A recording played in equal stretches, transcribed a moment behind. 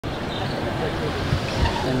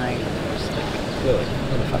and I was like, really?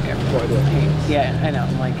 motherfucker. Yeah, I know.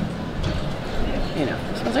 I'm like, you know.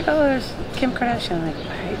 So I was like, oh, there's Kim Kardashian. I'm like,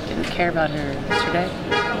 I didn't care about her yesterday.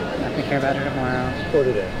 I'm not gonna care about her tomorrow. Or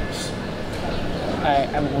today?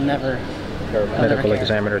 I will never. Medical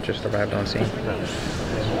examiner just arrived on scene. I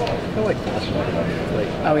like Fashion Week. Like,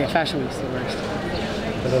 oh yeah, Fashion Week's the worst.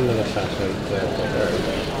 but I'm in a Fashion Week.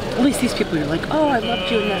 At least these people, you're like, oh, I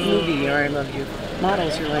loved you in that movie, or I loved you.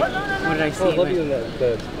 Models, you're like, what did I see? Oh, I love you in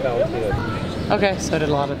the Valentino. Okay, so did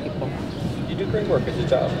a lot of people. You do great work. It's your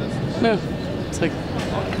job. No, it's like.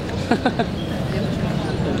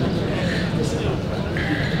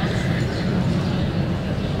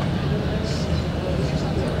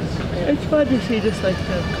 It's fun to see just like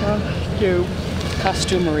the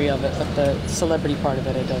costumery of it, but the celebrity part of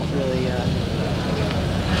it, I don't really,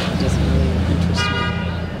 doesn't really interest me.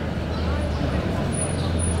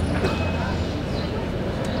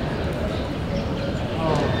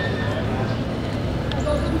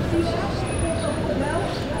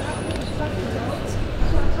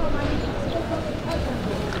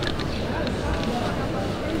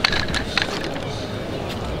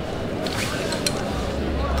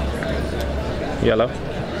 Yellow.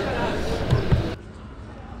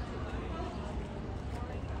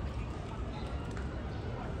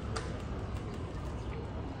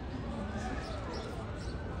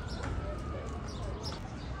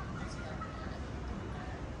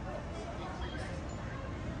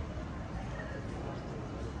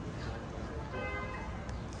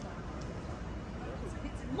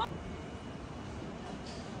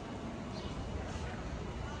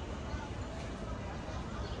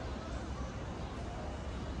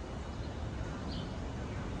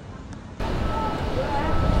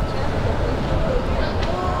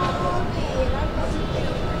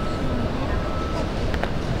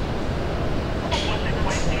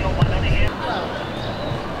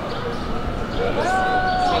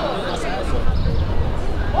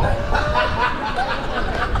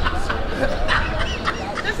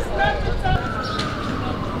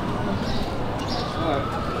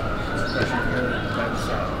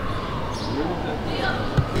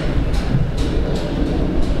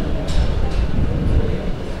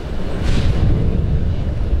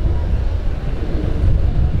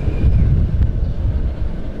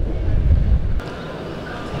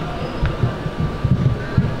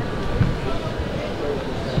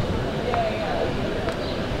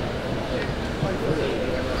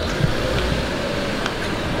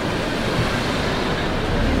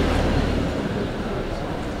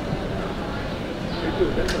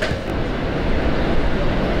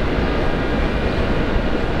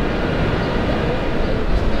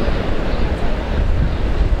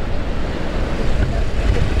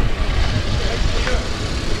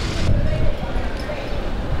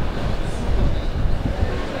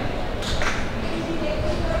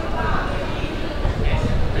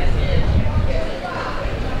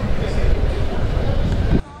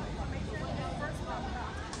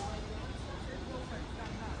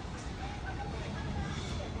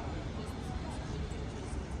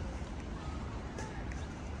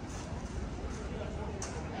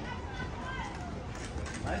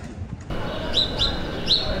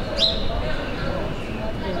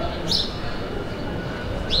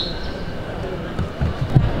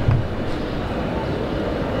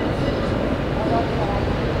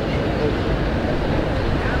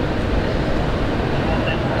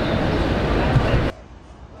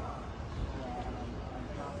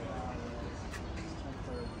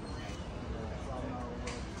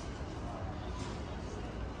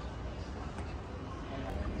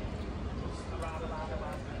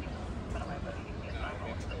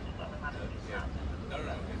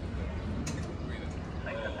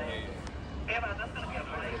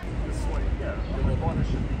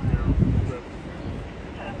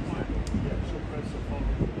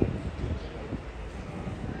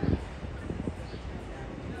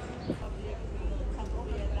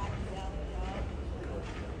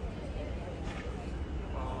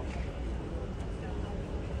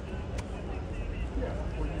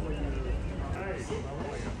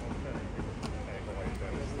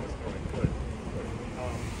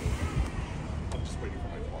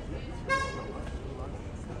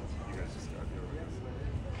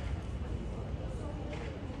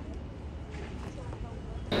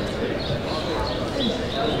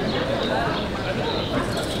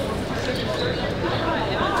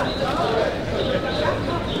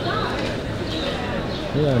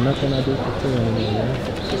 Yeah, nothing I do for free anymore, man.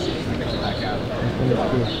 Nothing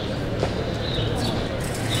is free.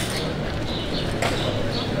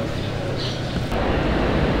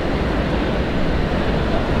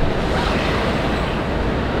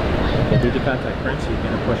 Did you contact Prince? He's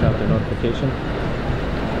going to push out the notification.